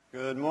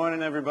Good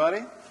morning, everybody.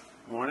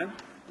 Good morning.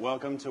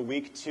 Welcome to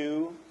week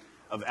 2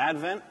 of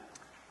Advent.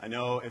 I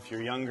know if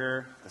you're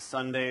younger, the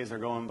Sundays are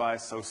going by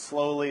so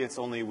slowly. It's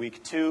only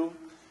week 2,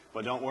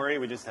 but don't worry,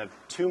 we just have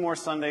 2 more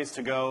Sundays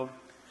to go,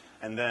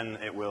 and then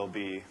it will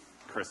be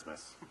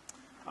Christmas.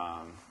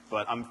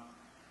 But I'm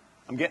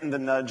getting the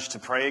nudge to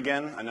pray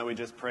again. I know we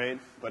just prayed,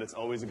 but it's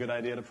always a good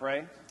idea to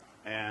pray,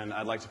 and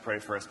I'd like to pray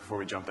first before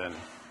we jump in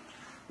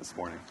this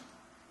morning.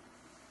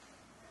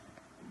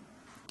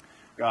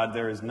 God,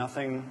 there is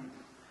nothing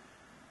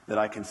that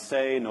I can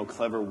say, no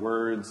clever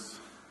words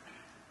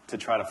to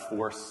try to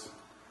force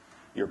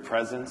your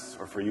presence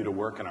or for you to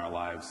work in our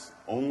lives.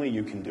 Only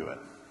you can do it.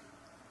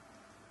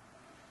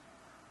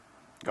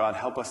 God,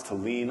 help us to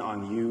lean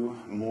on you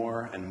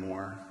more and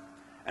more.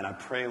 And I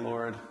pray,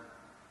 Lord,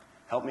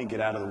 help me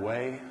get out of the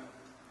way.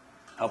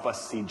 Help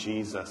us see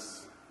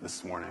Jesus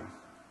this morning.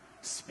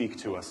 Speak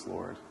to us,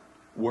 Lord.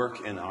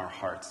 Work in our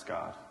hearts,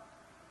 God.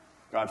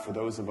 God, for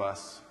those of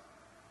us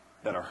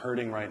that are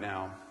hurting right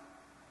now,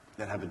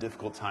 that have a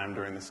difficult time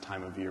during this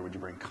time of year, would you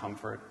bring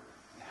comfort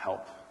and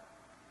help?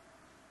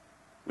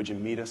 Would you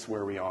meet us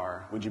where we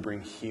are? Would you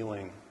bring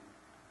healing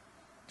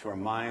to our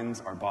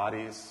minds, our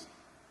bodies,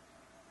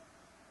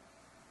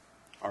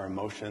 our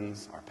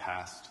emotions, our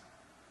past?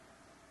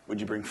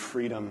 Would you bring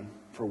freedom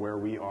for where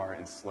we are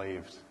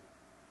enslaved?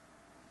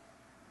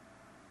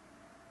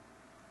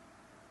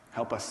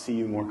 Help us see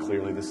you more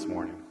clearly this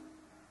morning.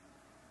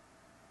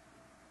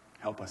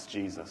 Help us,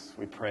 Jesus.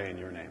 We pray in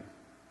your name.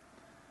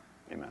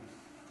 Amen.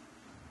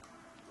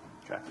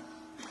 Okay.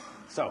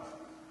 So,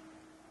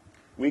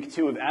 week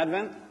 2 of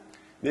Advent.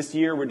 This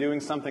year we're doing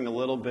something a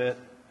little bit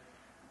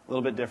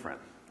different.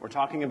 We're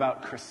talking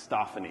about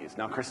Christophanies.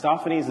 Now,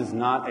 Christophanies is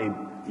not a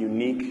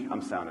unique...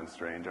 I'm sounding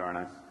strange, aren't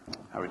I?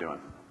 How are we doing?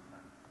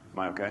 Am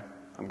I okay?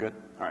 I'm good?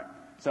 All right.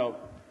 So,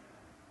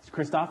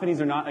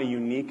 Christophanies are not a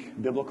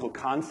unique biblical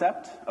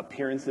concept.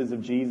 Appearances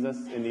of Jesus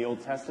in the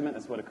Old Testament,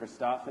 that's what a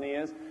Christophany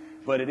is.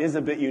 But it is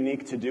a bit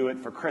unique to do it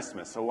for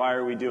Christmas. So why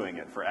are we doing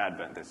it for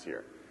Advent this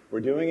year? We're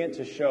doing it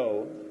to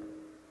show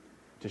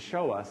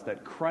us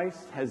that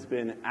Christ has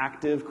been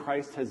active,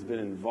 Christ has been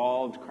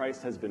involved,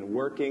 Christ has been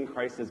working,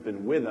 Christ has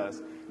been with us,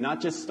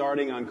 not just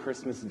starting on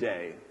Christmas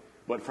Day,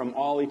 but from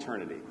all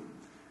eternity.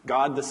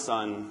 God the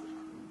Son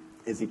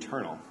is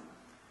eternal.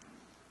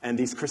 And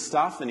these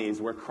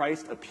Christophanies, where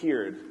Christ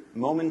appeared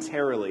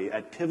momentarily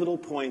at pivotal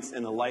points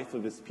in the life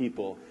of his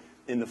people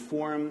in the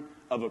form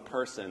of a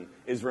person,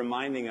 is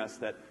reminding us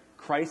that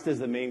Christ is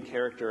the main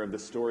character of the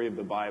story of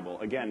the Bible.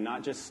 Again,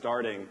 not just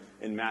starting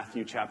in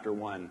Matthew chapter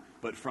 1,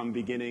 but from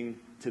beginning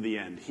to the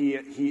end. He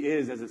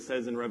is, as it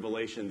says in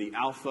Revelation, the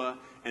Alpha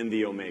and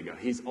the Omega.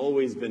 He's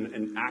always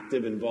been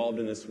active, involved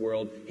in this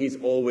world. He's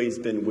always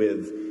been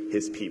with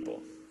his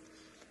people.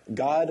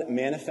 God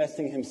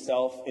manifesting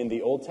himself in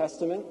the Old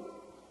Testament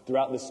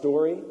throughout the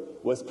story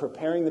was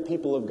preparing the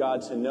people of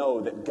God to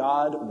know that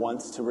God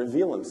wants to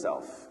reveal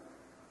himself.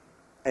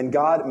 And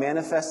God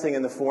manifesting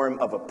in the form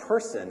of a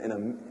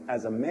person,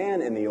 as a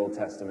man in the Old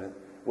Testament,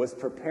 was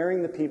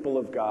preparing the people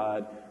of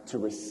God to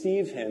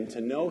receive him,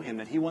 to know him,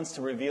 that he wants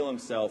to reveal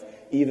himself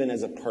even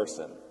as a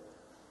person,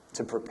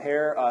 to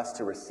prepare us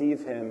to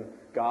receive him,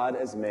 God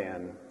as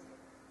man,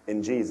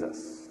 in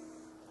Jesus.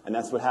 And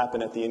that's what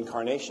happened at the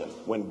Incarnation,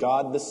 when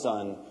God the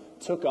Son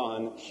took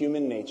on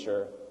human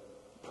nature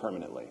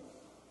permanently.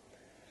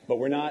 But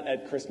we're not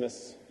at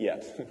Christmas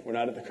yet. We're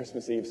not at the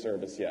Christmas Eve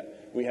service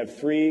yet. We have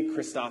 3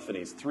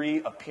 Christophanies,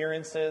 3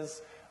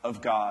 appearances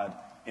of God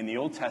in the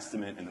Old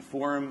Testament in the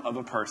form of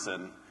a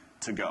person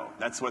to go.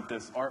 That's what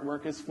this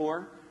artwork is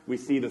for. We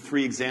see the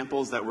 3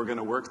 examples that we're going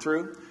to work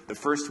through. The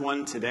first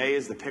one today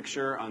is the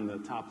picture on the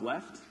top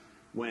left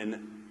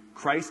when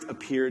Christ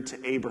appeared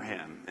to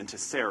Abraham and to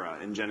Sarah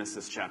in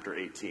Genesis chapter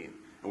 18.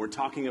 And we're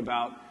talking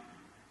about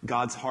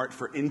God's heart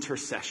for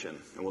intercession,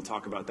 and we'll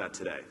talk about that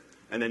today.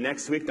 And then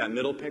next week, that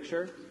middle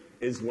picture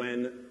is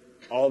when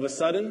all of a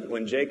sudden,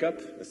 when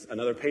Jacob,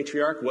 another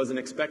patriarch, wasn't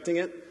expecting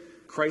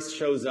it, Christ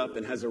shows up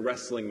and has a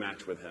wrestling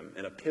match with him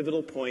in a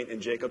pivotal point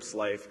in Jacob's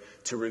life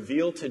to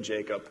reveal to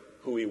Jacob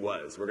who he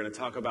was. We're going to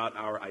talk about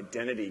our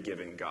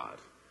identity-giving God.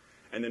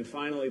 And then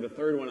finally, the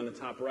third one on the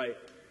top right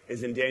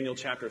is in Daniel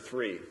chapter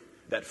 3,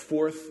 that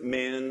 4th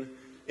man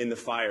in the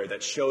fire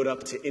that showed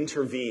up to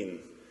intervene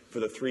for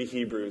the 3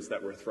 Hebrews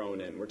that were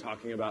thrown in. We're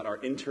talking about our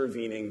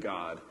intervening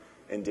God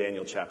in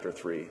Daniel chapter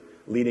 3,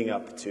 leading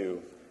up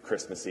to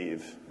Christmas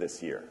Eve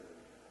this year.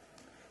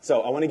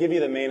 So I want to give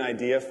you the main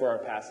idea for our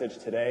passage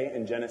today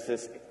in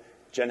Genesis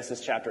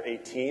chapter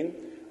 18.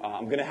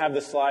 I'm going to have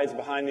the slides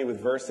behind me with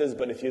verses,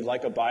 but if you'd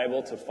like a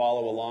Bible to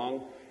follow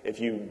along, if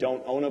you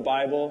don't own a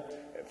Bible,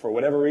 for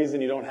whatever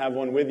reason you don't have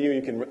one with you,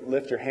 you can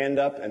lift your hand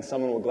up and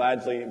someone will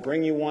gladly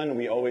bring you one.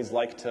 We always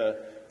like to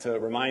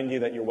remind you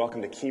that you're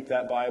welcome to keep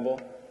that Bible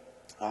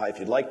if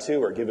you'd like to,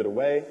 or give it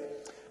away.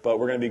 But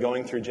we're going to be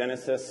going through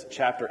Genesis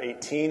chapter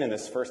 18 and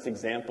this first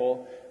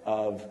example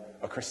of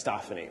a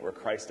Christophany, where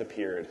Christ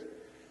appeared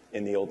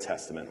in the Old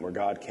Testament, where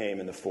God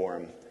came in the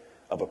form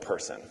of a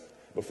person.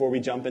 Before we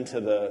jump into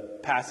the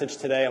passage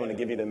today, I want to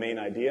give you the main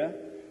idea,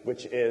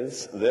 which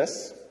is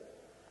this.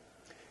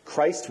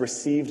 Christ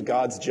received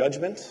God's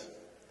judgment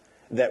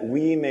that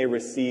we may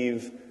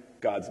receive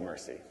God's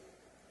mercy.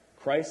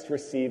 Christ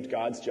received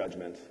God's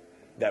judgment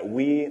that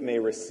we may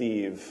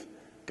receive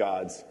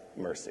God's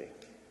mercy.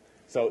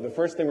 So the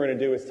first thing we're going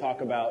to do is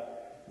talk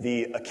about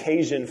the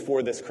occasion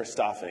for this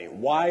Christophany.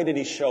 Why did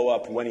he show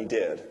up when he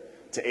did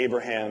to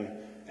Abraham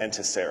and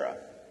to Sarah?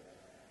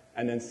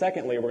 And then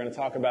secondly, we're going to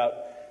talk about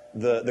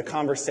the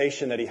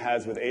conversation that he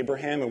has with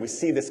Abraham, and we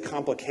see this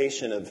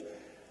complication of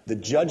the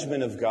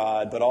judgment of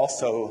God, but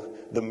also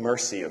the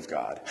mercy of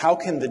God. How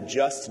can the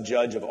just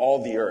judge of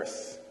all the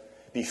earth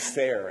be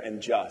fair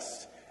and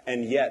just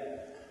and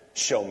yet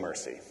show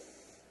mercy?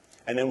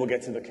 And then we'll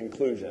get to the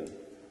conclusion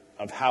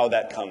of how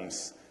that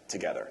comes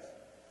together.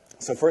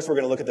 So first we're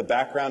going to look at the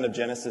background of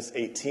Genesis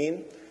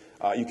 18.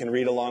 You can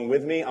read along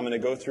with me. I'm going to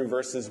go through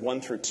verses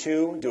 1 through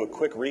 2, do a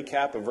quick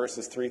recap of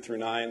verses 3 through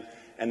 9,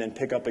 and then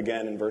pick up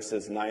again in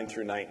verses 9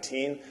 through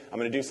 19. I'm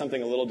going to do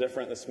something a little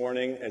different this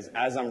morning.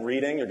 As I'm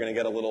reading, you're going to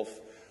get a little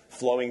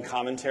flowing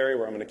commentary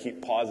where I'm going to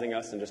keep pausing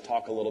us and just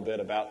talk a little bit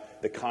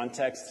about the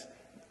context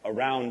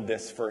around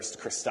this first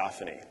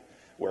Christophany,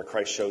 where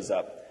Christ shows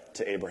up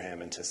to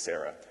Abraham and to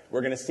Sarah.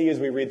 We're going to see as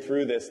we read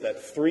through this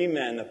that 3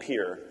 men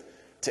appear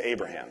to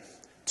Abraham.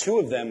 2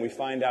 of them we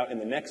find out in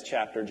the next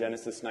chapter,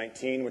 Genesis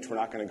 19, which we're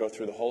not going to go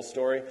through the whole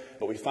story,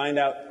 but we find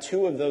out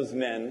 2 of those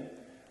men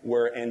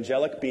were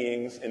angelic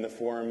beings in the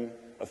form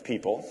of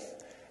people,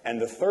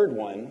 and the third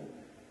one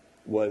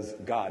was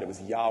God. It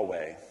was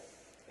Yahweh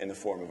in the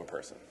form of a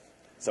person.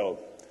 So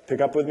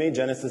pick up with me,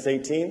 Genesis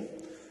 18,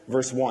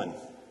 verse 1. It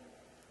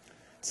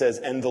says,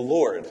 and the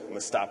Lord, I'm going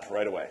to stop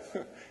right away.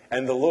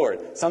 And the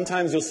Lord.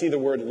 Sometimes you'll see the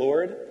word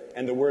Lord,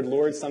 and the word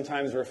Lord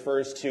sometimes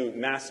refers to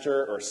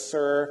master or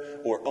sir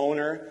or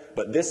owner,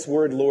 but this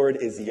word Lord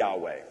is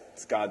Yahweh.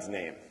 It's God's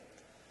name.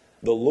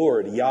 The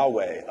Lord,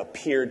 Yahweh,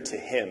 appeared to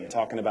him,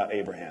 talking about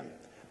Abraham,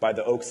 by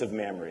the oaks of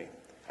Mamre,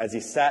 as he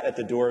sat at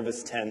the door of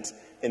his tent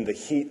in the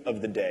heat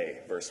of the day,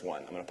 verse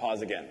 1. I'm going to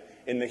pause again.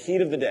 In the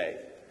heat of the day,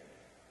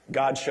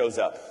 God shows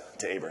up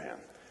to Abraham.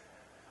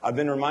 I've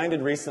been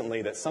reminded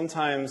recently that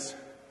sometimes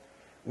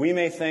I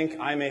may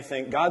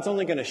think, God's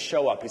only going to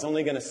show up. He's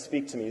only going to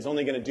speak to me. He's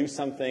only going to do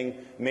something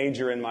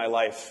major in my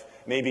life.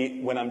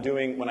 Maybe when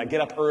I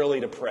get up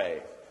early to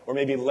pray. Or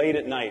maybe late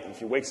at night, if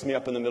he wakes me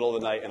up in the middle of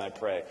the night and I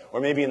pray.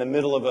 Or maybe in the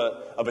middle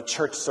of a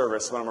church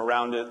service when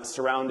I'm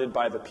surrounded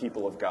by the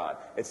people of God.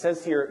 It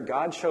says here,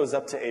 God shows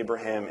up to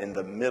Abraham in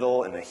the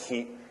middle, in the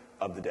heat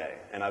of the day.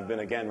 And I've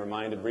been again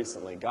reminded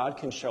recently, God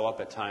can show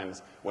up at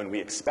times when we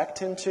expect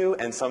him to,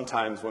 and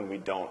sometimes when we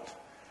don't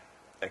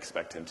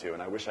expect him to.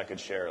 And I wish I could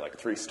share like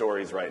 3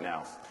 stories right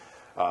now.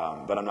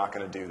 But I'm not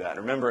going to do that. I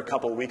remember a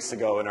couple weeks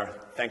ago in our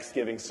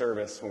Thanksgiving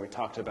service when we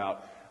talked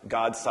about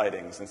God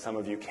sightings, and some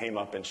of you came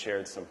up and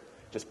shared some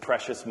just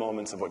precious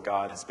moments of what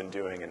God has been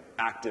doing and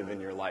active in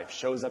your life.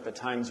 Shows up at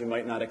times you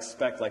might not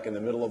expect, like in the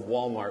middle of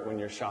Walmart when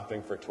you're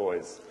shopping for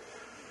toys.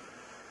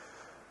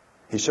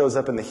 He shows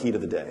up in the heat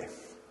of the day.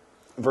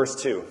 Verse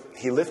 2,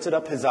 he lifted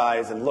up his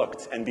eyes and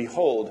looked, and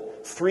behold,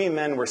 3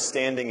 men were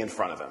standing in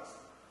front of him.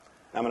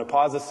 Now I'm going to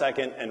pause a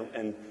second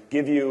and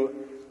give you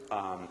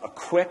a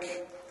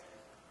quick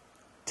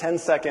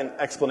 10-second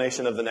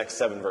explanation of the next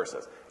 7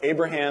 verses.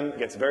 Abraham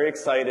gets very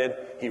excited.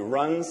 He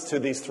runs to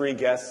these 3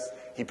 guests.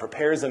 He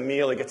prepares a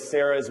meal. He gets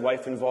Sarah, his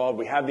wife, involved.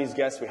 We have these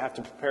guests. We have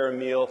to prepare a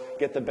meal,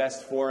 get the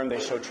best for them. They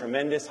show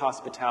tremendous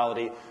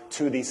hospitality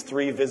to these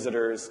 3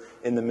 visitors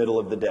in the middle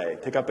of the day.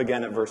 Pick up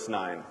again at verse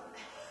 9.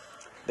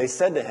 They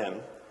said to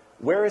him,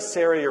 where is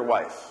Sarah, your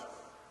wife?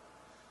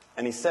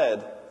 And he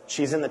said,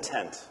 she's in the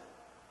tent.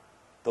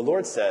 The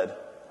Lord said,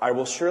 I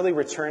will surely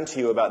return to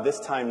you about this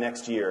time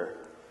next year,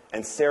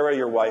 and Sarah,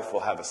 your wife,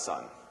 will have a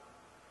son.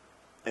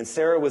 And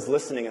Sarah was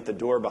listening at the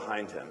door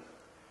behind him.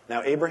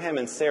 Now Abraham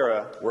and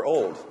Sarah were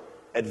old,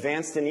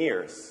 advanced in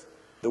years.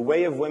 The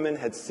way of women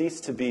had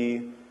ceased to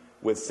be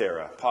with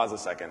Sarah. Pause a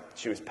second.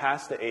 She was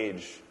past the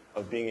age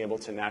of being able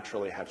to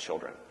naturally have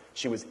children.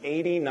 She was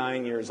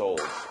 89 years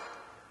old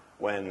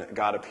when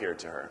God appeared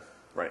to her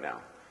right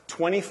now.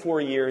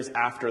 24 years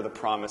after the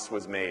promise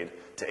was made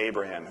to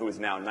Abraham, who is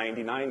now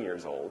 99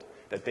 years old,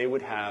 that they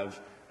would have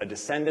a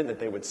descendant, that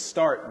they would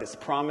start this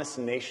promised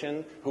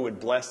nation who would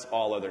bless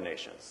all other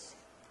nations.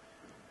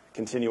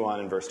 Continue on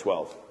in verse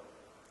 12.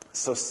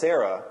 So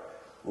Sarah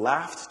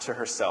laughed to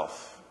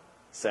herself,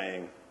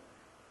 saying,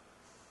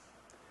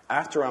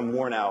 after I'm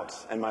worn out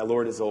and my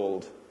Lord is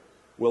old,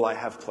 will I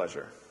have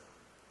pleasure?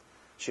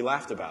 She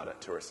laughed about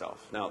it to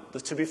herself. Now,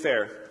 to be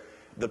fair,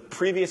 the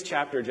previous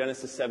chapter,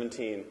 Genesis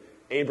 17,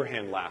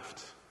 Abraham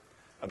laughed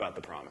about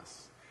the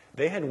promise.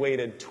 They had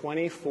waited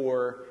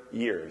 24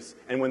 years,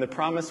 and when the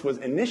promise was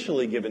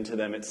initially given to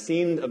them, it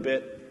seemed a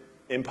bit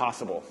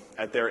impossible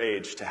at their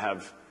age to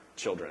have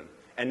children.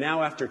 And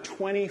now after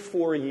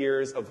 24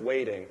 years of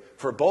waiting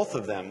for both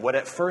of them, what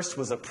at first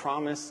was a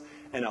promise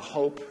and a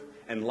hope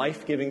and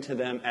life-giving to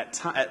them,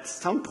 at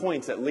some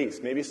points at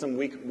least, maybe some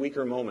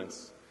weaker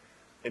moments,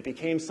 it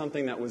became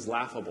something that was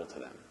laughable to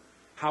them.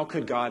 How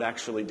could God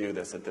actually do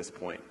this at this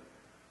point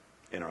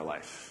in our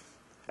life?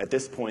 At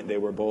this point, they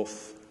were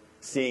both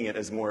seeing it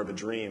as more of a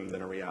dream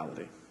than a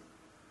reality.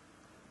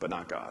 But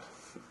not God.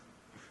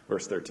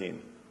 Verse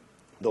 13.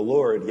 The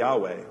Lord,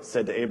 Yahweh,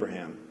 said to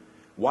Abraham,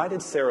 "Why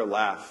did Sarah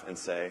laugh and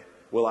say,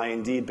 'Will I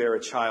indeed bear a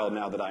child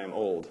now that I am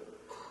old?'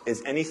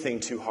 Is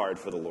anything too hard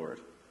for the Lord?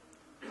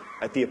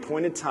 At the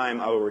appointed time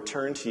I will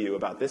return to you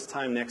about this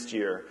time next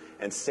year,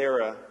 and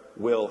Sarah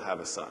will have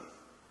a son."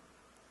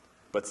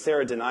 But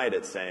Sarah denied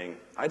it, saying,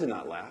 "I did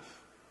not laugh,"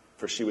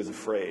 for she was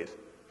afraid.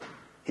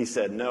 He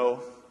said,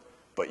 "No,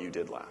 but you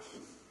did laugh."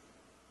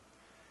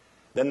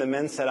 Then the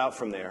men set out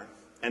from there,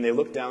 and they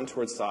looked down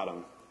toward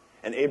Sodom,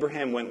 and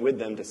Abraham went with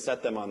them to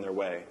set them on their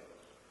way.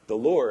 The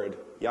Lord,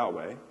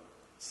 Yahweh,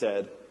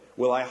 said,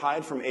 "Will I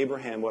hide from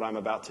Abraham what I'm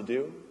about to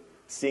do,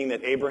 seeing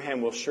that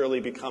Abraham will surely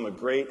become a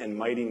great and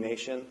mighty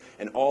nation,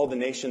 and all the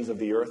nations of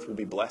the earth will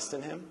be blessed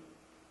in him?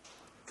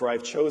 For I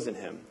have chosen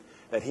him,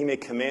 that he may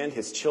command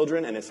his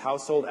children and his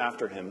household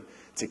after him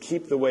to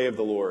keep the way of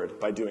the Lord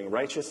by doing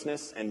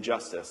righteousness and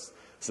justice,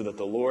 so that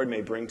the Lord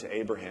may bring to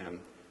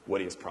Abraham what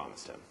he has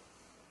promised him."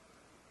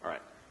 All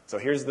right, so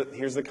here's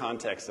the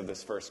context of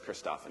this first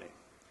Christophany.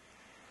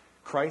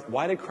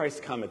 Why did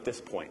Christ come at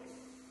this point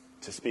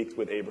to speak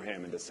with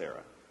Abraham and to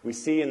Sarah? We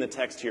see in the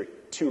text here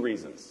two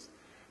reasons.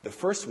 The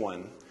first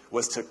one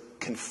was to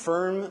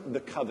confirm the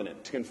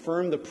covenant, to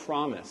confirm the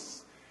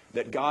promise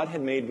that God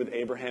had made with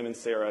Abraham and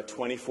Sarah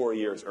 24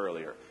 years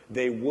earlier.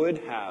 They would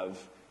have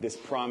this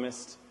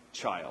promised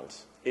child.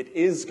 It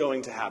is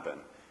going to happen.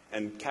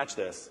 And catch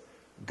this,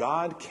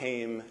 God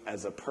came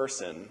as a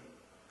person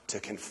to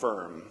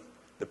confirm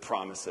the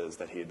promises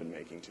that he had been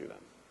making to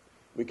them.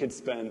 We could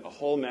spend a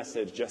whole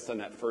message just on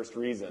that first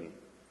reason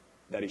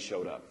that he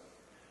showed up.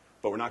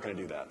 But we're not going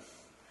to do that.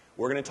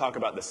 We're going to talk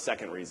about the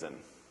second reason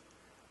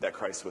that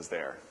Christ was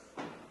there.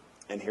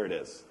 And here it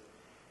is.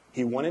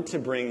 He wanted to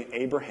bring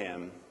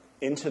Abraham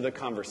into the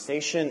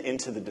conversation,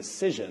 into the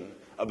decision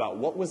about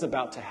what was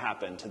about to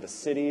happen to the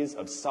cities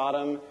of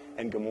Sodom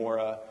and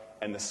Gomorrah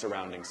and the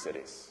surrounding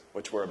cities,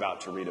 which we're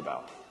about to read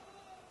about.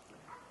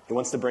 He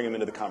wants to bring him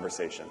into the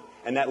conversation.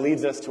 And that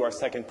leads us to our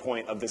second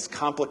point of this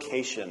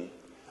complication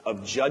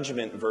of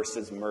judgment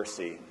versus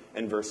mercy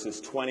in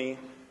verses 20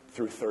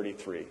 through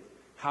 33.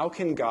 How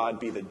can God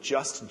be the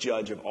just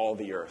judge of all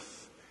the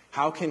earth?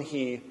 How can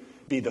he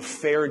be the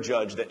fair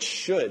judge that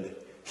should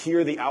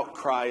hear the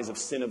outcries of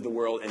sin of the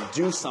world and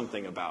do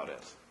something about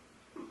it?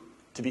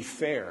 To be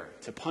fair,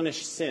 to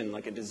punish sin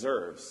like it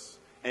deserves,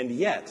 and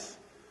yet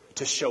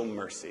to show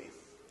mercy.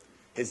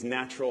 His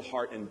natural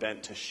heart and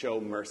bent to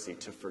show mercy,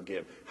 to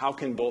forgive. How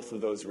can both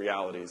of those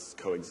realities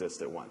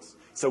coexist at once?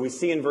 So we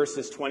see in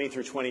verses 20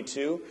 through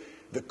 22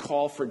 the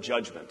call for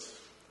judgment.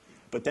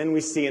 But then we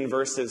see in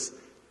verses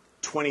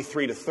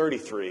 23 to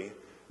 33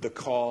 the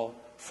call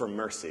for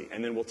mercy.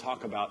 And then we'll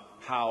talk about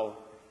how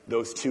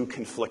those two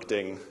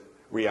conflicting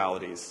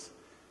realities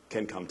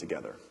can come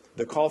together.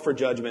 The call for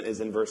judgment is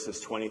in verses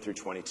 20 through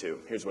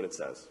 22. Here's what it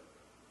says.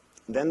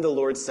 Then the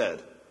Lord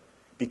said,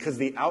 "Because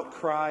the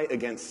outcry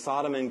against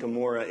Sodom and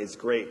Gomorrah is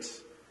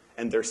great,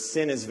 and their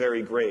sin is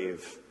very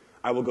grave,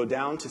 I will go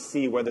down to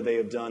see whether they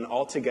have done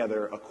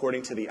altogether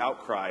according to the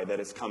outcry that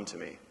has come to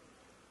me.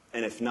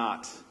 And if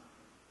not,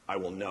 I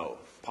will know."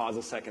 Pause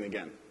a second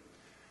again.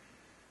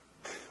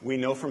 We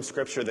know from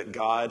Scripture that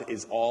God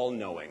is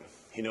all-knowing.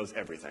 He knows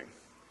everything.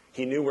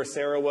 He knew where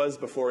Sarah was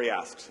before he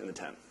asked in the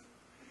tent.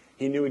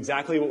 He knew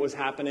exactly what was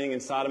happening in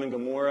Sodom and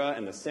Gomorrah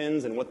and the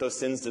sins and what those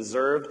sins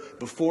deserved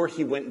before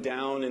he went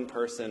down in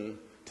person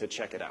to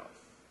check it out.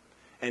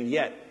 And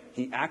yet,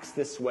 he acts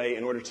this way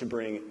in order to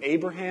bring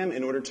Abraham,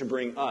 in order to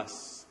bring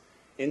us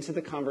into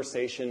the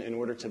conversation, in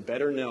order to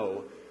better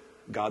know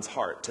God's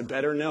heart, to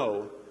better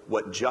know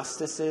what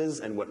justice is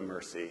and what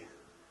mercy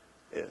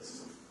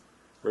is.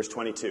 Verse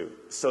 22.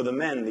 So the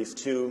men, these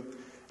two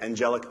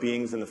angelic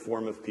beings in the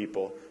form of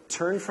people,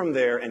 turned from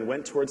there and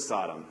went towards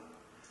Sodom.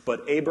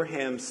 But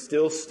Abraham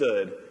still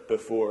stood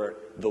before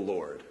the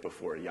Lord,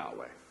 before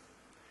Yahweh.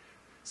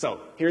 So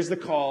here's the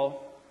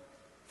call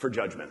for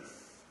judgment.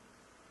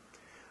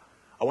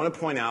 I want to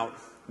point out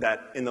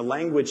that in the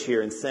language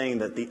here, in saying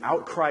that the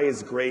outcry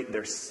is great,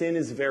 their sin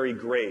is very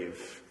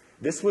grave,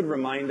 this would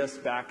remind us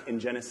back in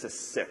Genesis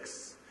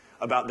 6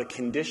 about the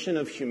condition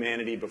of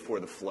humanity before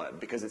the flood.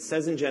 Because it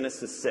says in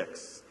Genesis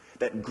 6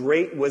 that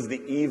great was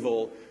the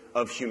evil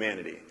of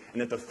humanity,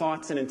 and that the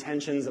thoughts and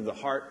intentions of the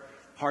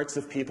hearts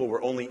of people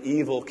were only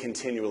evil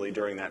continually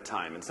during that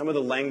time. And some of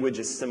the language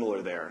is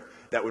similar there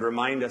that would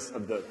remind us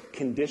of the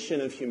condition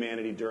of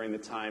humanity during the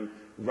time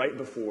right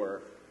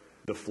before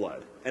the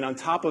flood. And on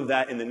top of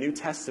that, in the New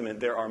Testament,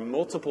 there are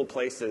multiple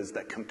places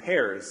that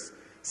compares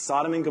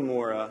Sodom and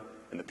Gomorrah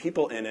and the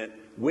people in it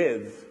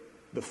with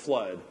the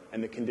flood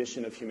and the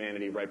condition of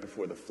humanity right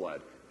before the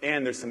flood.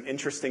 And there's some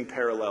interesting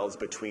parallels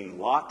between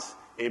Lot,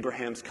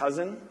 Abraham's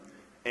cousin,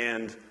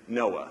 and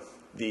Noah,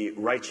 the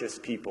righteous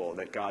people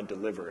that God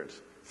delivered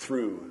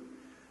through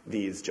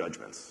these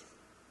judgments.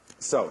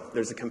 So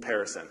there's a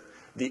comparison.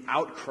 The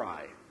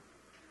outcry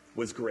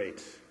was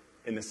great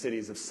in the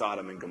cities of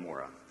Sodom and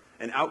Gomorrah.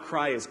 An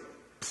outcry is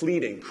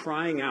pleading,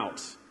 crying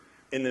out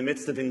in the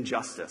midst of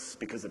injustice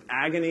because of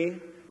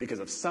agony, because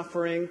of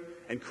suffering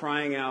and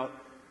crying out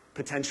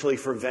potentially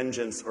for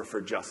vengeance or for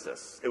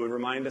justice. It would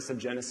remind us of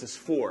Genesis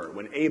 4,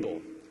 when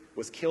Abel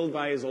was killed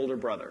by his older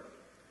brother.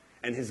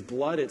 And his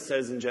blood, it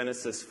says in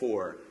Genesis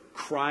 4,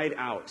 cried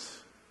out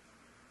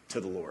to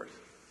the Lord.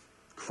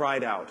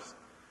 Cried out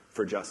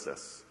for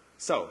justice.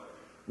 So,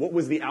 what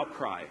was the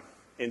outcry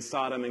in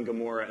Sodom and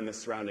Gomorrah and the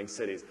surrounding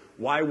cities?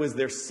 Why was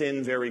their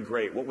sin very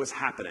great? What was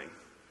happening?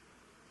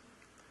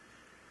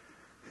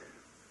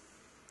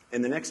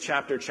 In the next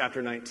chapter,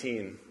 chapter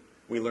 19,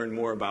 we learn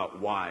more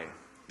about why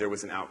there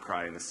was an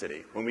outcry in the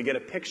city. When we get a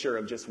picture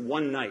of just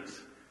one night,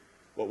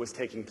 what was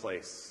taking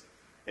place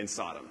in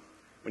Sodom.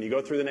 When you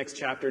go through the next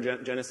chapter,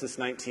 Genesis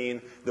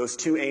 19, those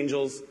two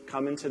angels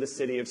come into the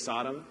city of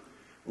Sodom.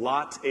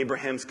 Lot,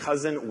 Abraham's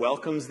cousin,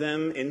 welcomes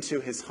them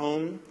into his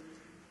home,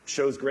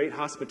 shows great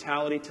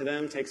hospitality to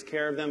them, takes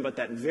care of them. But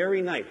that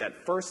very night,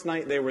 that first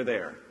night they were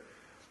there,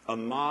 a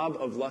mob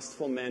of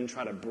lustful men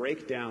try to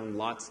break down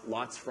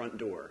Lot's front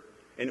door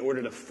in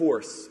order to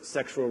force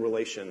sexual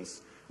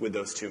relations with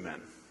those two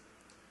men.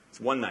 It's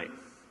one night.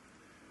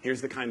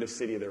 Here's the kind of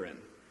city they're in.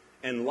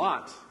 And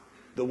Lot,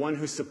 the one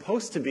who's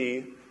supposed to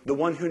be the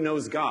one who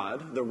knows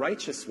God, the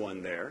righteous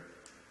one there,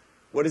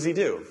 what does he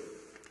do?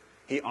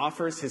 He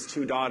offers his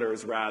two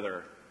daughters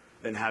rather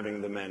than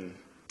having the men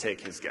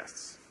take his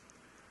guests.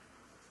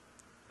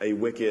 A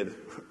wicked,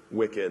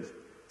 wicked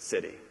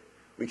city.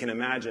 We can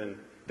imagine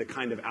the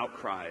kind of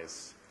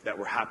outcries that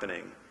were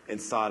happening in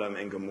Sodom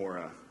and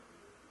Gomorrah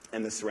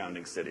and the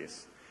surrounding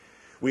cities.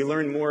 We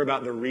learn more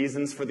about the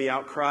reasons for the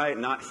outcry,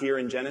 not here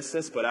in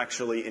Genesis, but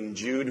actually in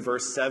Jude,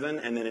 verse 7,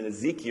 and then in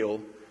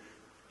Ezekiel,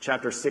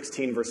 chapter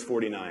 16, verse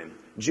 49.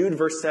 Jude,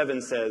 verse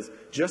 7 says,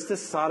 just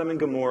as Sodom and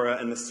Gomorrah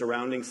and the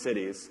surrounding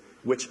cities,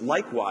 which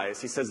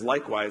likewise, he says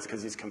likewise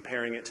because he's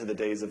comparing it to the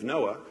days of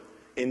Noah,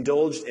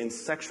 indulged in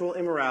sexual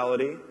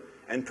immorality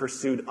and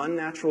pursued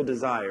unnatural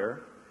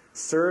desire,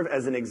 serve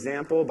as an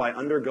example by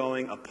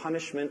undergoing a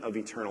punishment of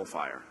eternal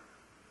fire.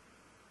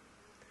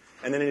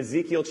 And then in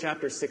Ezekiel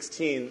chapter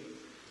 16,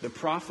 the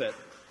prophet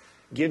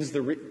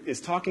is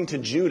talking to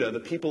Judah, the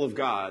people of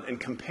God, and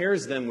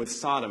compares them with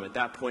Sodom at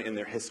that point in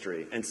their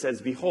history, and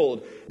says,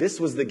 behold, this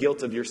was the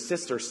guilt of your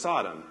sister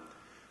Sodom.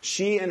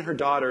 She and her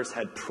daughters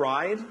had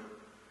pride,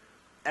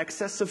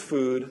 excess of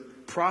food,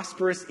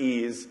 prosperous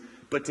ease,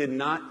 but did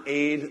not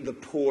aid the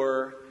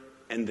poor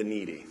and the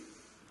needy.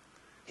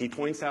 He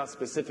points out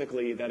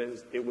specifically that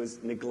it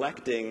was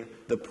neglecting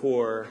the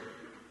poor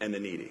and the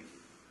needy.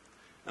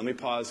 Let me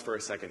pause for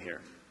a second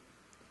here.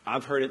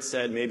 I've heard it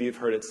said, maybe you've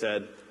heard it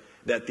said,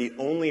 that the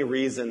only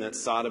reason that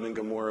Sodom and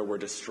Gomorrah were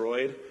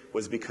destroyed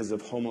was because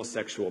of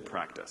homosexual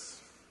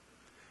practice.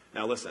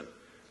 Now listen,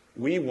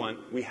 we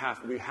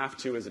have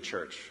to as a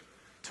church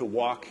to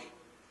walk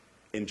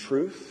in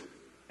truth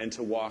and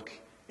to walk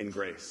in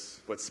grace.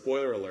 But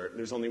spoiler alert,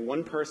 there's only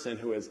one person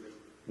who has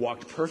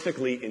walked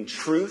perfectly in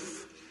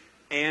truth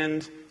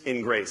and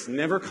in grace.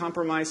 Never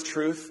compromised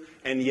truth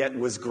and yet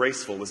was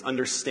graceful, was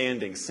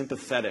understanding,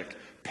 sympathetic,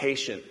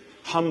 patient,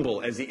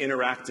 humble as he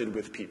interacted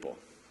with people.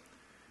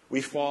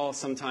 We fall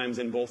sometimes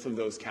in both of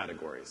those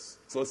categories.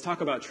 So let's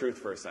talk about truth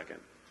for a second.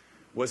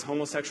 Was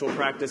homosexual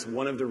practice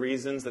one of the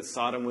reasons that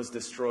Sodom was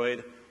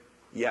destroyed?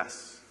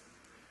 Yes.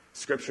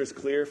 Scripture's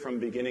clear from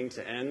beginning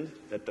to end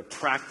that the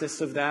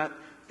practice of that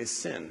is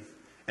sin.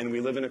 And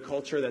we live in a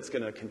culture that's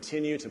going to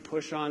continue to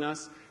push on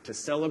us to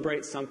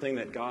celebrate something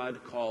that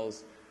God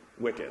calls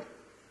wicked.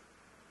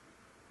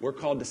 We're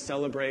called to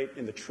celebrate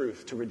in the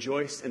truth, to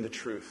rejoice in the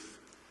truth,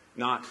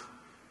 not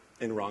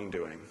in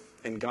wrongdoing.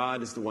 And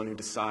God is the one who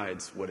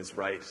decides what is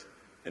right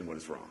and what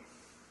is wrong.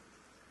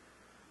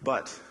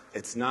 But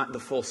it's not the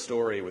full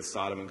story with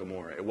Sodom and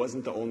Gomorrah. It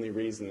wasn't the only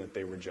reason that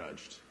they were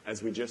judged.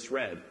 As we just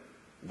read,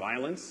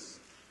 violence,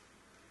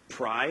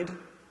 pride,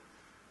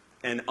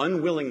 and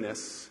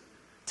unwillingness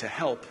to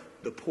help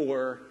the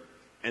poor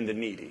and the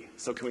needy.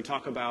 So can we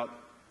talk about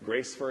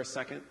grace for a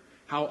second?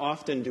 How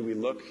often do we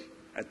look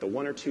at the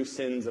one or two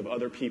sins of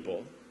other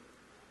people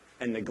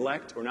and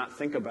neglect or not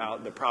think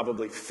about the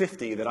probably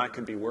 50 that I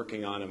could be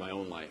working on in my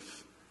own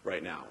life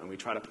right now? And we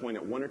try to point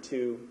at one or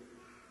two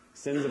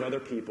sins of other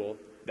people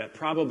that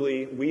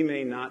probably we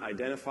may not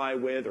identify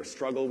with or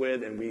struggle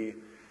with, and we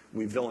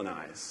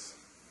villainize.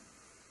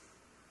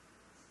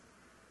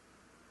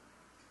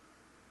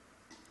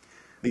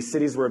 These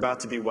cities were about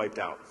to be wiped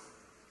out.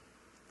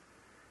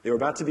 They were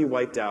about to be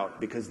wiped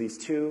out because these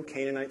two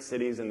Canaanite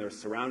cities and their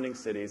surrounding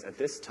cities at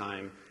this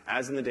time,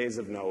 as in the days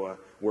of Noah,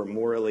 were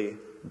morally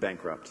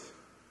bankrupt.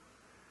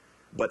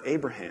 But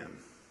Abraham,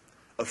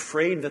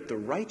 afraid that the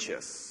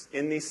righteous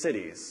in these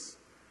cities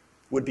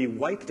would be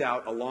wiped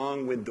out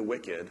along with the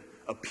wicked,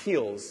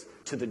 appeals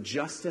to the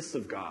justice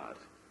of God.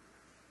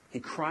 He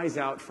cries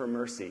out for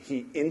mercy.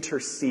 He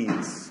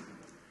intercedes.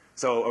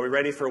 So are we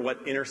ready for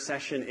what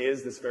intercession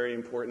is, this very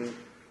important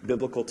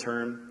biblical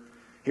term?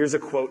 Here's a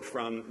quote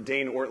from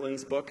Dane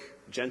Ortland's book,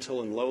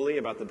 Gentle and Lowly,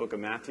 about the book of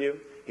Matthew.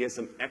 He has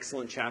some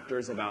excellent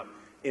chapters about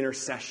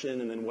intercession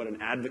and then what an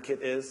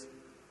advocate is.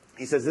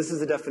 He says this is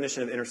the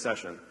definition of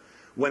intercession.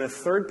 When a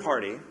third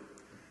party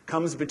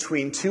comes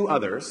between two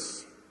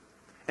others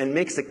and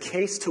makes a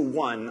case to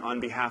one on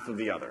behalf of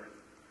the other.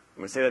 I'm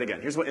going to say that again.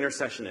 Here's what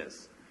intercession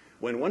is.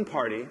 When one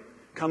party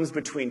comes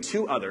between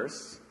two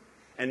others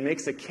and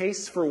makes a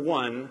case for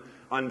one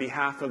on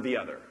behalf of the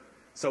other.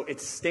 So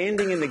it's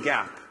standing in the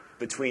gap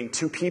between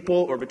two people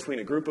or between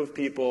a group of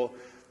people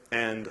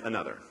and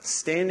another.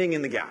 Standing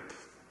in the gap,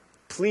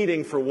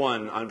 pleading for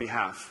one on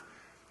behalf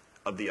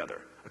of the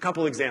other. A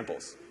couple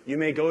examples. You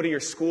may go to your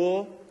kid's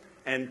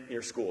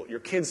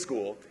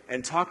school,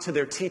 and talk to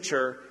their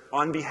teacher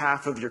on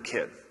behalf of your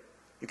kid.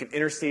 You can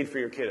intercede for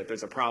your kid if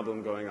there's a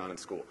problem going on in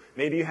school.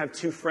 Maybe you have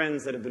two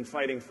friends that have been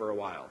fighting for a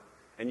while,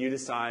 and you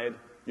decide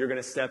you're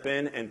going to step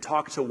in and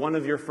talk to one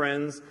of your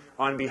friends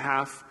on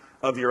behalf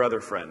of your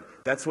other friend.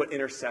 That's what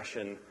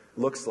intercession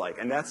looks like,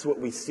 and that's what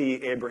we see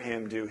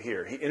Abraham do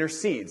here. He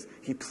intercedes,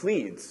 he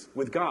pleads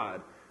with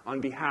God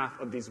on behalf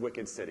of these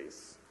wicked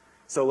cities.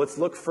 So let's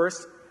look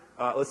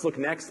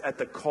next at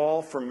the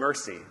call for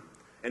mercy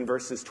in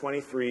verses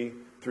 23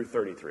 through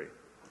 33.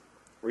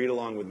 Read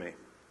along with me.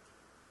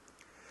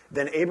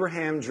 Then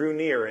Abraham drew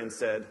near and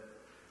said,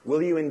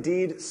 "Will you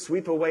indeed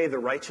sweep away the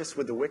righteous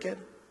with the wicked?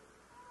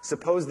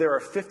 Suppose there are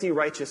 50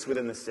 righteous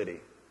within the city.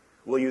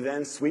 Will you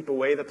then sweep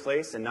away the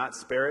place and not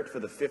spare it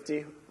for the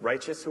 50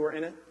 righteous who are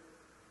in it?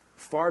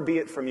 Far be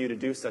it from you to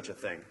do such a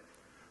thing,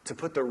 to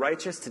put the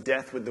righteous to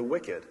death with the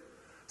wicked,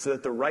 so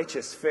that the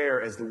righteous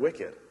fare as the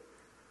wicked.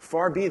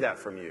 Far be that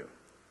from you.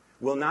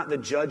 Will not the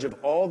judge of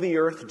all the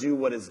earth do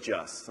what is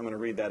just?" I'm going to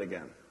read that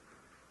again.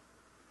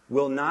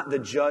 Will not the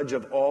judge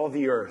of all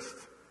the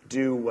earth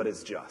do what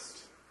is just?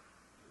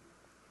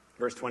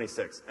 Verse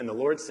 26, and the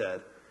Lord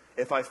said,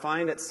 "If I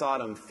find at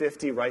Sodom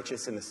 50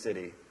 righteous in the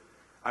city,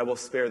 I will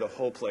spare the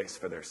whole place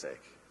for their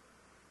sake."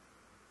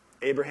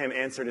 Abraham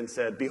answered and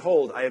said,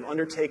 "Behold, I have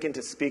undertaken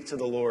to speak to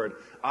the Lord,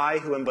 I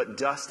who am but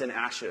dust and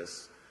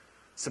ashes.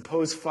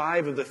 Suppose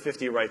 5 of the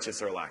 50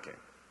 righteous are lacking.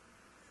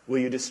 Will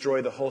you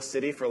destroy the whole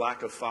city for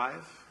lack of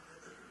 5?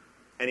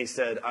 And he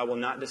said, "I will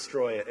not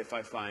destroy it if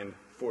I find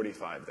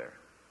 45 there."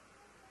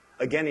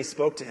 Again he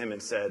spoke to him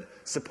and said,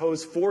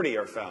 "Suppose 40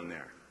 are found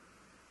there."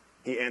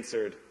 He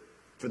answered,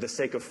 "For the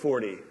sake of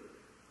 40,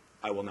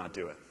 I will not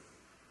do it."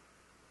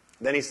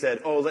 Then he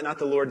said, "Oh, let not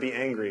the Lord be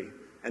angry,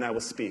 and I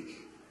will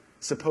speak.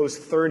 Suppose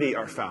 30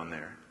 are found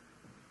there."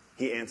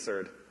 He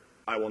answered,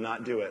 "I will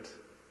not do it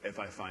if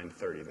I find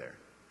 30 there."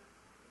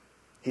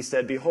 He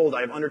said, "Behold, I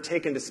have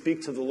undertaken to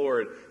speak to the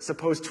Lord.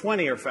 Suppose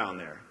 20 are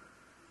found there."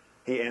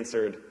 He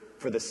answered,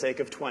 "For the sake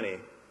of 20,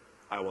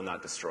 I will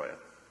not destroy it."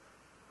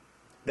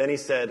 Then he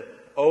said,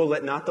 "Oh,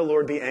 let not the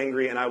Lord be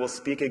angry, and I will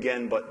speak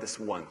again but this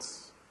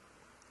once.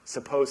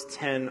 Suppose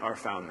 10 are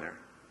found there."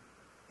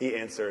 He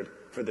answered,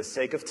 "For the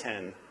sake of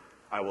 10,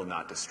 I will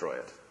not destroy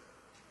it."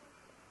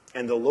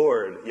 And the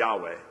Lord,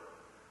 Yahweh,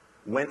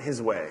 went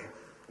his way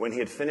when he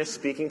had finished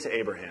speaking to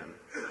Abraham,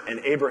 and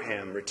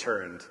Abraham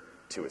returned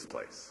to his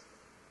place.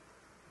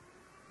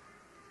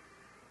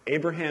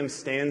 Abraham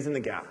stands in the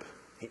gap.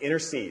 He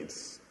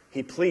intercedes.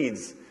 He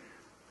pleads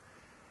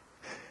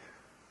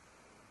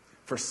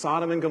for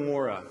Sodom and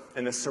Gomorrah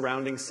and the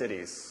surrounding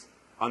cities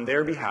on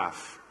their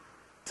behalf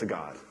to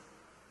God.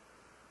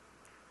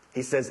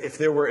 He says, if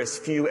there were as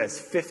few as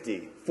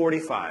 50,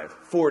 45,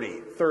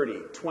 40, 30,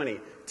 20,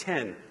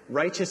 10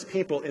 righteous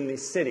people in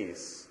these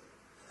cities,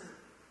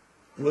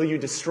 will you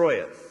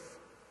destroy it?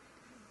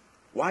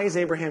 Why is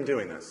Abraham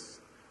doing this?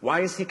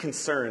 Why is he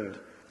concerned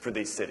for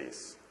these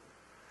cities?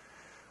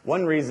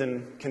 One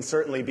reason can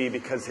certainly be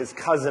because his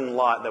cousin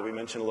Lot, that we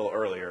mentioned a little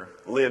earlier,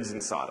 lives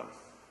in Sodom.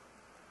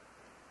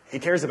 He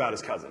cares about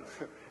his cousin.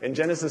 In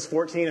Genesis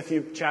 14, a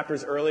few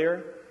chapters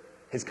earlier,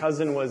 his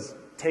cousin was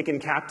taken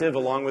captive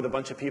along with a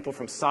bunch of people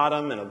from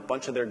Sodom and a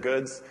bunch of their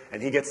goods,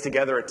 and he gets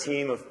together a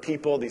team of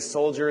people, these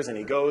soldiers, and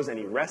he goes and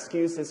he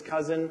rescues his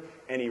cousin,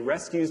 and he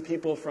rescues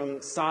people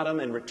from Sodom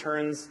and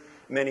returns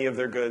many of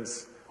their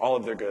goods, all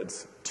of their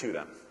goods, to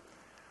them.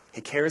 He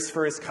cares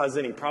for his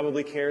cousin. He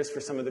probably cares for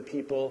some of the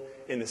people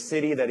in the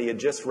city that he had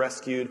just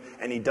rescued,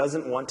 and he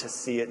doesn't want to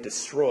see it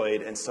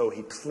destroyed, and so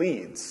he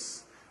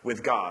pleads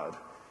with God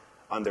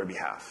on their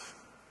behalf.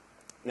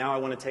 Now I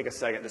want to take a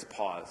second, just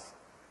pause.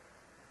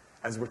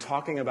 As we're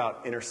talking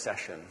about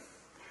intercession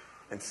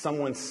and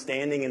someone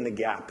standing in the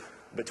gap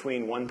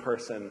between one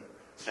person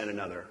and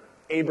another,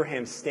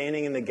 Abraham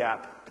standing in the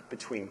gap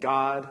between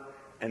God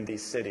and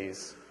these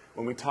cities.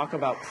 When we talk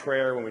about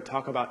prayer, when we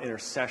talk about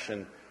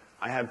intercession,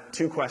 I have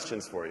 2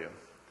 questions for you.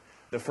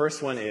 The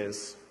first one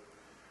is,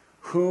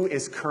 who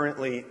is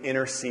currently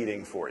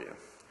interceding for you?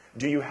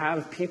 Do you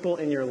have people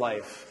in your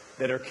life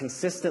that are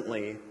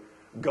consistently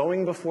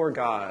going before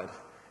God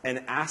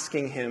and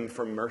asking him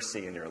for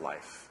mercy in your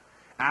life?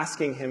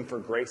 Asking him for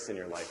grace in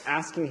your life?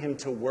 Asking him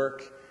to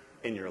work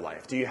in your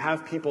life? Do you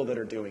have people that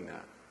are doing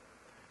that?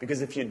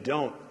 Because if you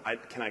don't, I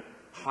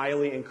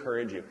highly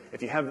encourage you.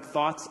 If you have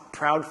thoughts,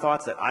 proud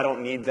thoughts that I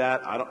don't need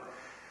that,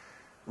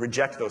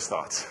 reject those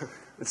thoughts.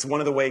 It's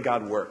one of the way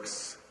God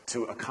works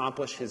to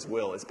accomplish his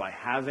will is by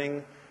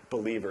having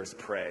believers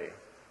pray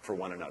for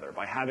one another,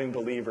 by having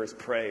believers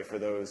pray for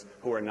those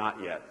who are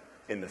not yet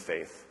in the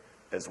faith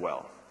as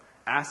well.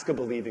 Ask a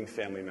believing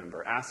family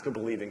member. Ask a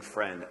believing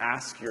friend.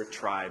 Ask your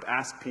tribe.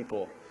 Ask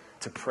people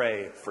to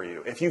pray for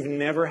you. If you've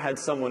never had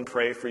someone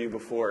pray for you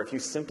before, if you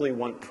simply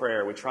want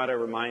prayer, we try to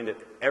remind it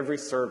every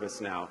service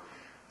now.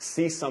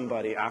 See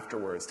somebody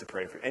afterwards to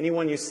pray for you.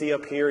 Anyone you see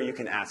up here, you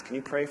can ask, can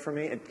you pray for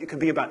me? It could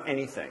be about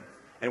anything,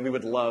 and we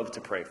would love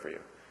to pray for you.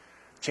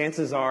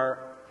 Chances are,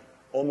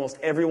 almost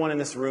everyone in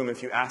this room,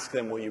 if you ask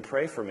them, will you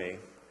pray for me,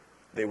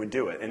 they would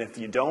do it. And if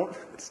you don't,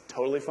 it's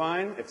totally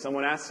fine. If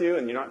someone asks you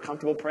and you're not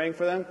comfortable praying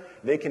for them,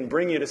 they can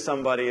bring you to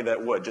somebody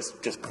that would.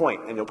 Just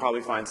point, and you'll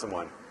probably find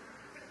someone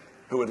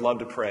who would love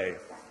to pray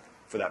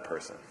for that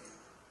person.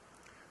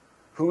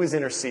 Who is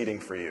interceding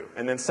for you?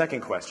 And then second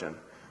question,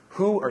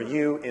 who are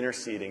you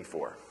interceding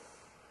for?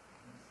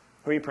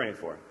 Who are you praying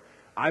for?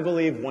 I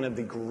believe one of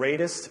the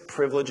greatest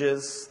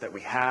privileges that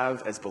we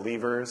have as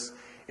believers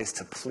is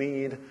to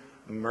plead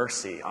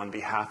mercy on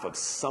behalf of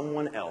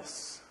someone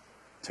else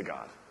to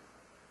God.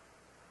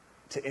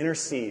 To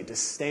intercede, to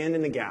stand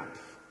in the gap,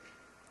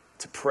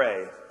 to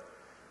pray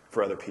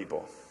for other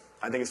people.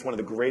 I think it's one of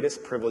the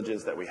greatest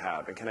privileges that we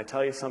have. And can I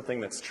tell you something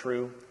that's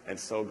true and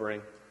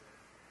sobering?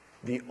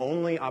 The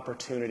only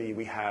opportunity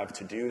we have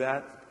to do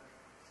that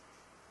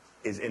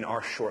is in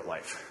our short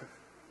life.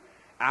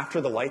 After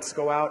the lights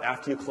go out,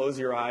 after you close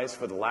your eyes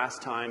for the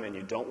last time and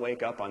you don't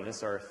wake up on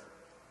this earth,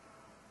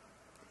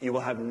 you will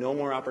have no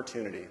more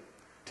opportunity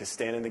to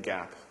stand in the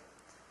gap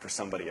for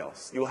somebody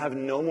else. You will have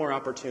no more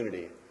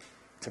opportunity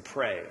to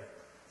pray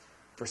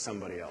for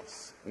somebody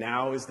else.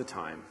 Now is the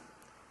time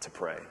to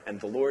pray. And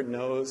the Lord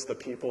knows the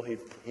people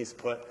He's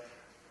put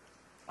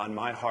on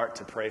my heart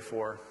to pray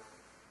for.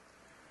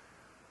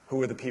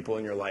 Who are the people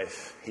in your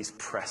life He's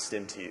pressed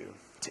into you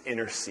to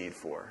intercede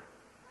for?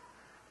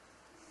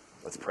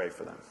 Let's pray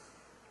for them.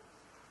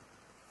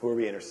 Who are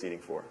we interceding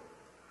for?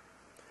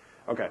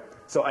 Okay,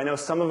 so I know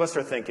some of us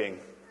are thinking,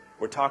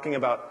 we're talking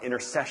about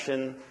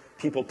intercession,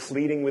 people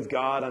pleading with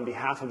God on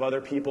behalf of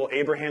other people.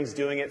 Abraham's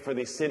doing it for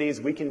these cities.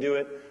 We can do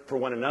it for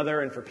one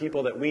another and for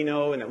people that we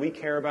know and that we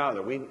care about,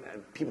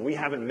 people we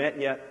haven't met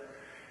yet.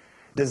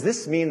 Does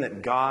this mean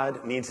that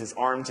God needs His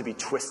arm to be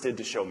twisted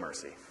to show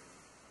mercy?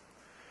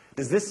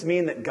 Does this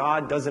mean that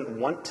God doesn't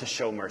want to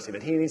show mercy,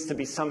 that He needs to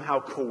be somehow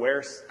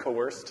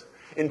coerced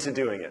into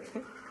doing it?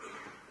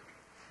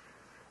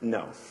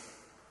 No.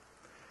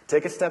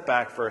 Take a step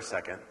back for a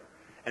second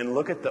and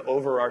look at the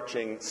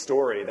overarching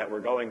story that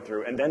we're going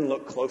through, and then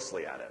look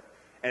closely at it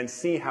and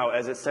see how,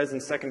 as it says in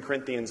 2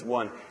 Corinthians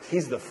 1,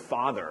 He's the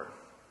Father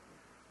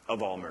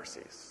of all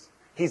mercies.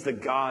 He's the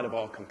God of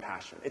all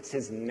compassion. It's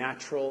His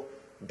natural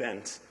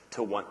bent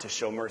to want to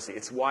show mercy.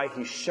 It's why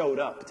He showed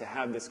up to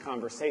have this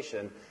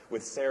conversation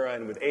with Sarah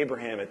and with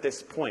Abraham at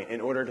this point,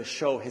 in order to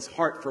show His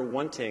heart for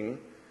wanting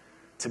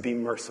to be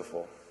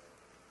merciful.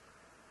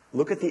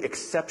 Look at the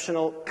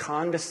exceptional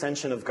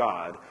condescension of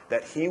God,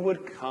 that He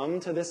would come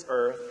to this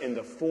earth in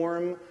the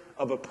form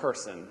of a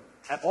person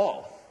at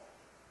all.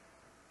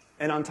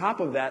 And on top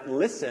of that,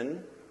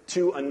 listen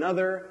to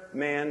another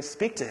man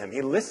speak to Him.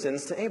 He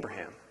listens to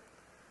Abraham.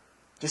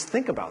 Just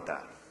think about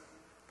that.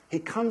 He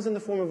comes in the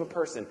form of a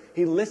person.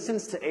 He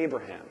listens to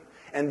Abraham.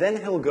 And then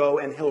He'll go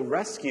and He'll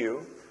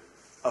rescue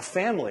a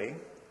family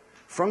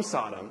from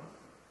Sodom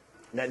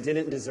that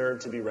didn't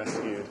deserve to be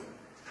rescued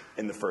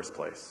in the first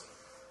place.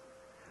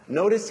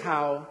 Notice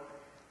how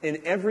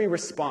in every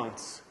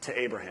response to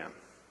Abraham,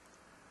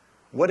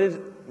 what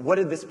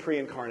did this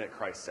pre-incarnate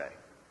Christ say?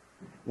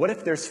 What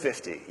if there's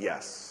 50?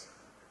 Yes.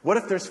 What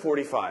if there's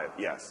 45?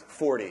 Yes.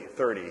 40,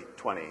 30,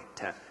 20,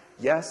 10.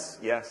 Yes,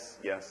 yes,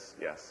 yes,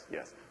 yes,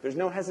 yes. There's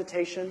no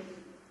hesitation.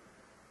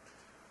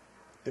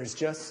 There's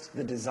just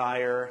the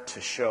desire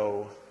to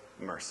show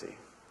mercy.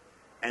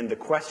 And the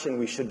question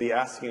we should be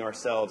asking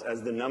ourselves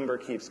as the number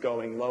keeps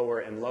going lower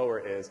and lower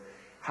is,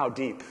 how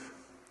deep,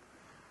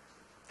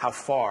 how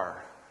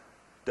far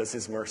does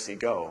His mercy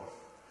go?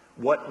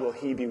 What will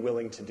He be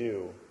willing to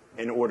do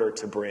in order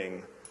to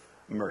bring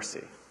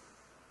mercy?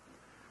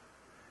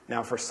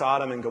 Now, for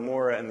Sodom and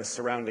Gomorrah and the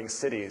surrounding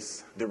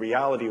cities, the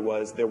reality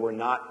was there were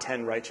not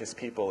 10 righteous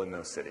people in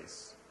those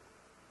cities.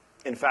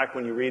 In fact,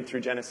 when you read through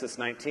Genesis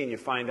 19, you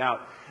find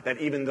out that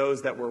even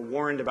those that were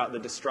warned about the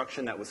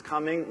destruction that was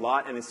coming,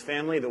 Lot and his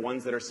family, the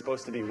ones that are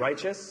supposed to be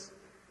righteous,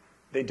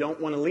 they don't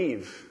want to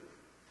leave.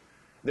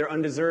 They're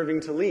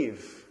undeserving to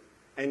leave.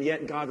 And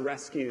yet God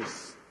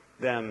rescues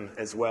them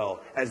as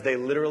well, as they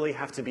literally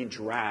have to be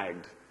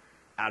dragged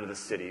out of the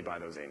city by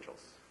those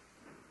angels.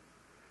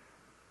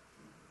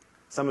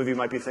 Some of you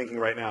might be thinking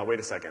right now, wait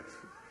a second,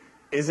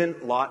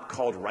 isn't Lot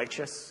called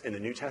righteous in the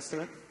New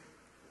Testament?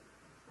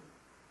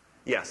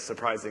 Yes,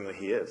 surprisingly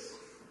he is.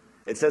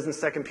 It says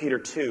in 2 Peter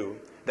 2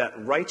 that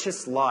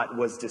righteous Lot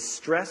was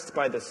distressed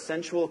by the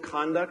sensual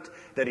conduct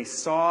that he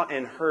saw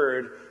and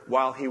heard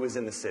while he was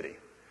in the city.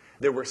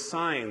 There were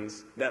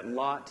signs that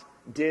Lot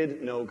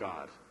did know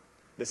God.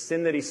 The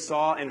sin that he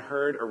saw and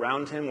heard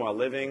around him while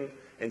living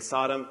in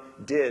Sodom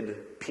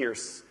did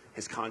pierce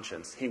his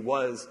conscience. He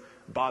was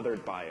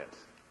bothered by it.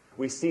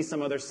 We see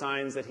some other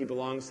signs that he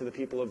belongs to the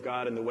people of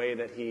God in the way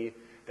that he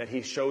that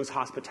he shows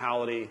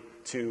hospitality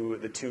to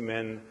the two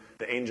men,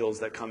 the angels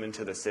that come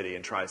into the city,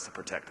 and tries to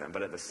protect them.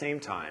 But at the same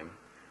time,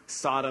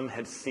 Sodom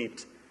had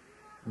seeped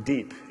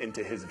deep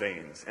into his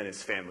veins and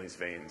his family's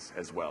veins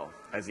as well,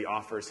 as he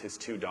offers his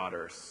two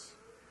daughters.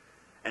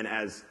 And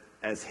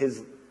as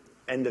his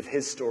end of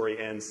his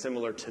story ends,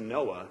 similar to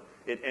Noah,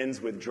 it ends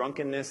with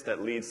drunkenness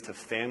that leads to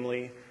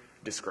family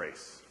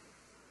disgrace.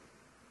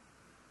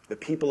 The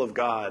people of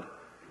God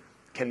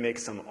can make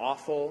some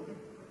awful,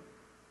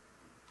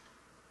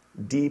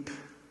 deep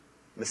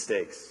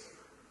mistakes.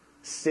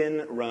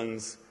 Sin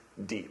runs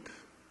deep.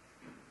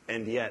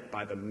 And yet,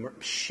 by the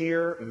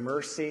sheer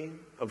mercy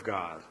of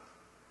God,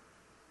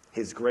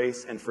 his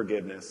grace and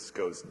forgiveness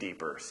goes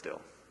deeper still.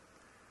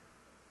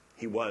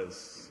 He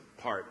was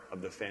part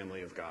of the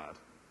family of God.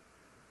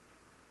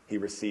 He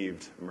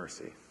received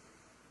mercy.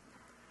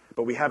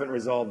 But we haven't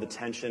resolved the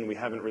tension. We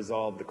haven't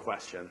resolved the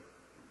question.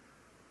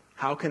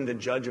 How can the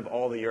judge of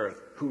all the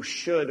earth, who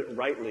should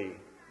rightly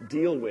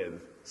deal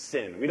with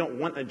sin? We don't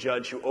want a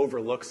judge who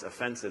overlooks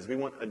offenses. We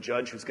want a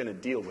judge who's going to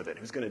deal with it,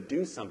 who's going to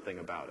do something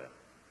about it.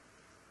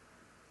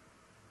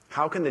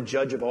 How can the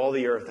judge of all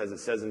the earth, as it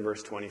says in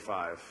verse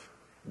 25,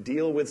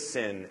 deal with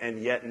sin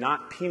and yet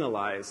not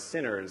penalize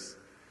sinners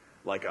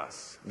like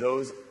us?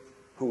 Those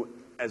who,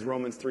 as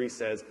Romans 3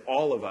 says,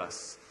 all of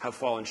us have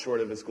fallen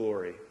short of his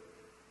glory.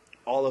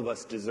 All of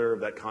us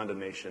deserve that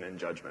condemnation and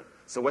judgment.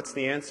 So what's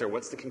the answer?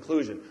 What's the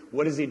conclusion?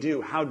 What does he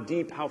do? How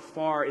deep, how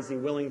far is he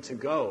willing to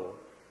go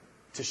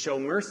to show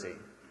mercy?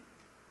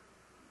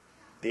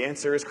 The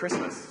answer is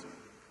Christmas.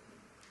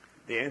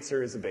 The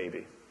answer is a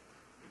baby.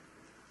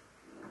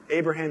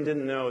 Abraham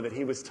didn't know that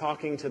he was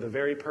talking to the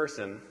very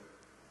person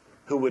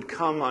who would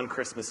come on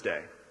Christmas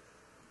Day.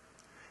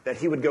 That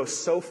he would go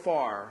so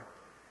far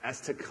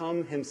as to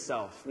come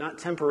himself, not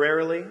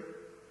temporarily,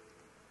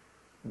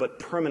 but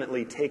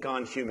permanently take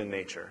on human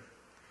nature.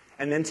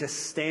 And then to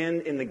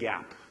stand in the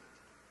gap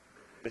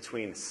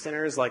between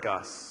sinners like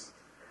us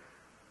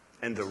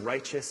and the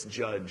righteous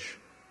judge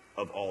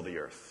of all the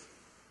earth.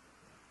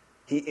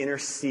 He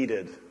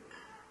interceded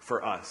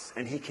for us,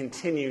 and he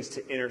continues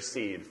to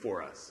intercede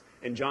for us.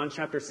 In John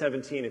chapter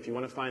 17, if you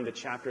want to find the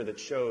chapter that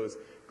shows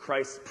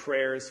Christ's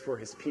prayers for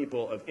his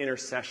people of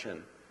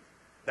intercession,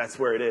 that's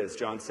where it is,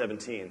 John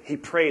 17. He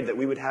prayed that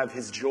we would have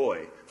his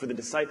joy for the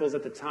disciples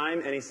at the time,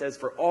 and he says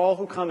for all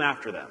who come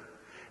after them,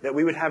 that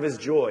we would have his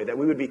joy, that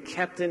we would be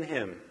kept in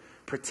him,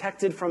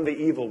 protected from the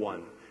evil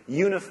one,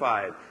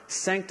 unified,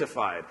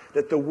 sanctified,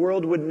 that the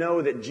world would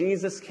know that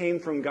Jesus came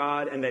from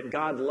God and that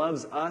God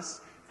loves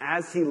us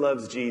as he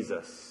loves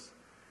Jesus.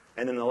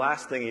 And then the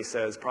last thing he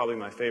says, probably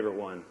my favorite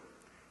one,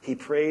 he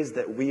prays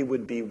that we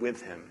would be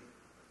with him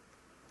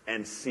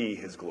and see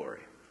his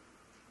glory.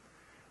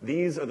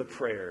 These are the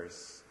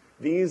prayers,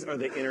 these are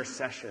the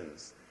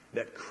intercessions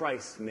that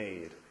Christ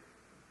made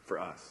for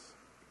us.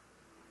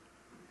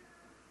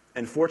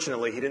 And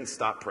fortunately, he didn't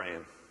stop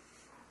praying.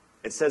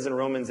 It says in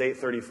Romans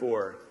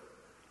 8:34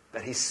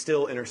 that he's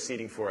still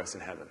interceding for us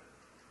in heaven.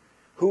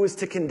 Who is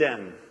to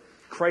condemn?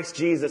 Christ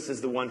Jesus is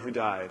the one who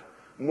died.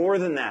 More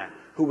than that,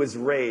 who was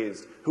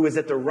raised, who is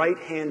at the right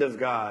hand of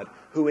God,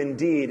 who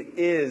indeed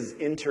is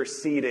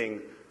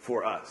interceding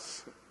for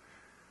us.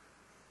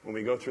 When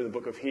we go through the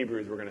book of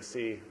Hebrews, we're going to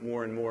see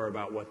more and more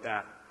about what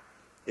that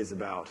is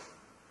about.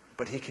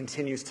 But he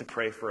continues to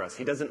pray for us.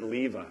 He doesn't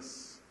leave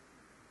us.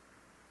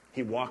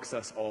 He walks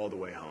us all the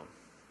way home.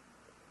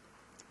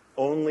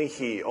 Only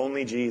he,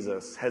 only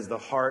Jesus, has the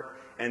heart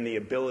and the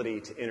ability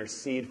to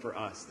intercede for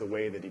us the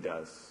way that he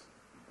does.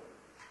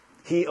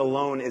 He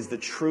alone is the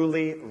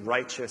truly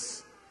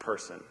righteous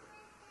person,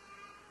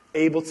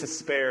 able to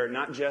spare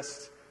not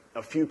just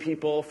a few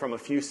people from a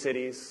few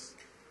cities,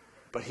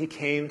 but he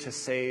came to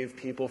save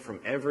people from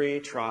every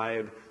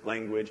tribe,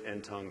 language,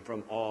 and tongue,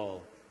 from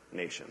all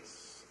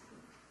nations.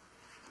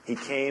 He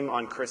came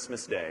on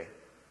Christmas Day,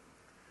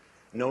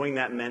 knowing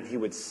that meant he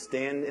would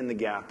stand in the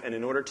gap, and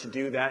in order to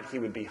do that, he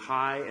would be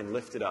high and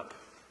lifted up,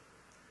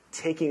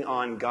 taking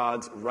on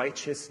God's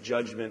righteous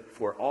judgment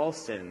for all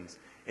sins,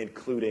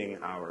 including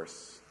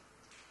ours.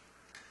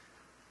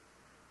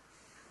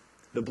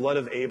 The blood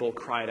of Abel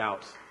cried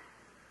out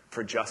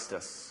for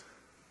justice,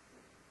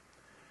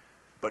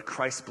 but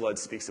Christ's blood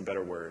speaks a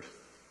better word: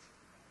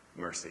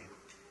 mercy,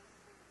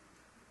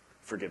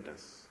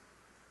 forgiveness.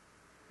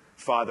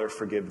 Father,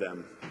 forgive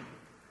them,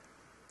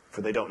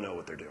 for they don't know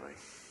what they're doing.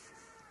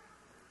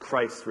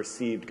 Christ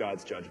received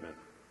God's judgment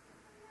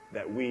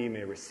that we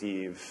may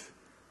receive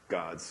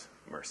God's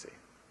mercy.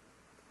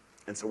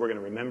 And so we're going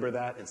to remember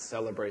that and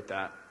celebrate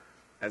that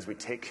as we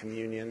take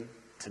communion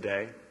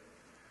today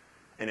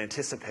and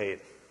anticipate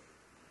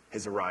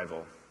his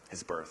arrival,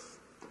 his birth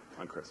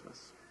on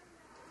Christmas.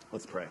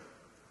 Let's pray.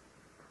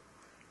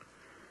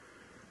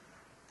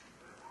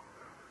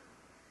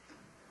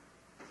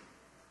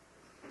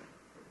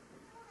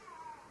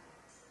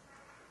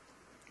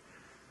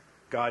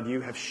 God,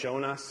 you have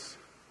shown us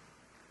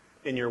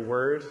in your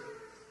word.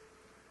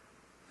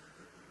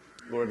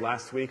 Lord,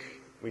 last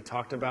week we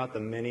talked about the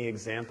many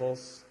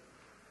examples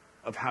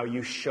of how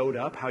you showed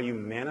up, how you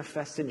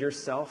manifested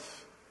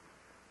yourself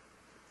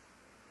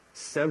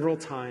several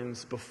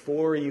times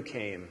before you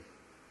came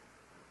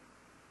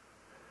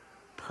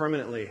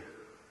permanently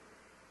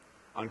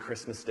on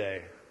Christmas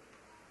Day,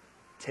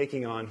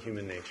 taking on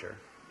human nature.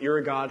 You're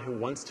a God who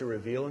wants to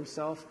reveal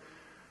himself.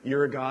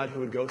 You're a God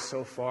who would go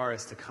so far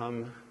as to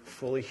come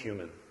fully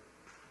human,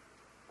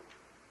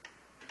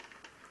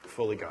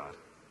 fully God.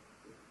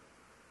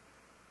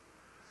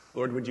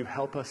 Lord, would you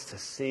help us to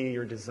see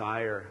your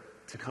desire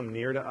to come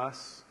near to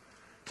us,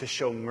 to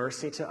show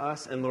mercy to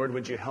us? And Lord,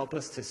 would you help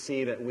us to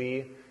see that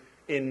we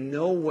in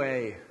no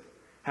way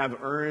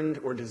have earned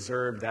or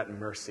deserved that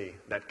mercy,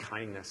 that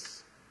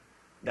kindness,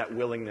 that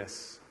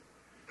willingness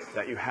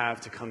that you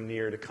have to come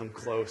near, to come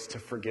close, to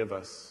forgive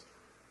us.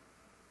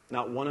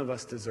 Not one of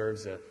us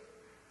deserves it.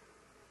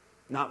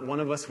 Not one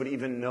of us would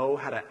even know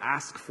how to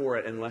ask for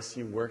it unless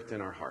you worked in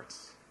our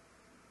hearts.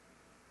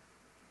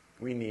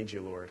 We need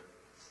you, Lord.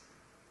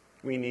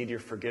 We need your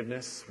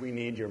forgiveness. We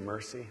need your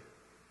mercy.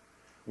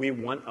 We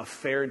want a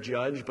fair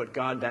judge, but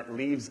God, that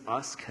leaves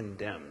us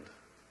condemned.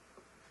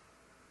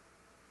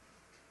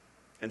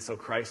 And so,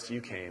 Christ,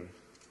 you came.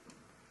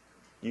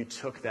 You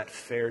took that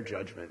fair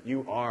judgment.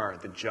 You are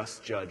the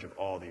just judge of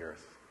all the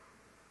earth,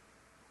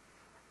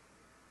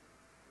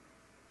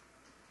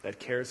 that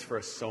cares for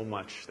us so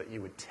much that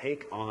you would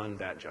take on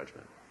that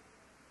judgment,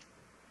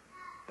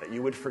 that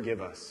you would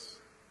forgive us,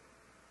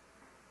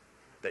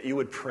 that you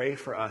would pray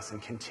for us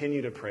and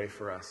continue to pray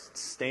for us,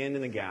 stand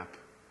in the gap,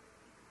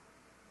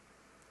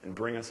 and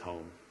bring us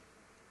home.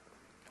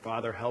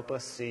 Father, help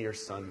us see your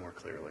Son more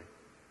clearly.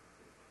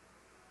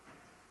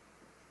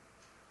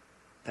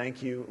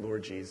 Thank you,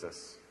 Lord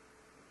Jesus,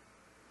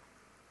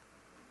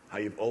 how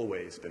you've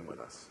always been with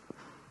us.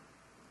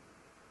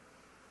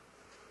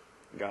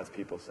 God's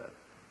people said.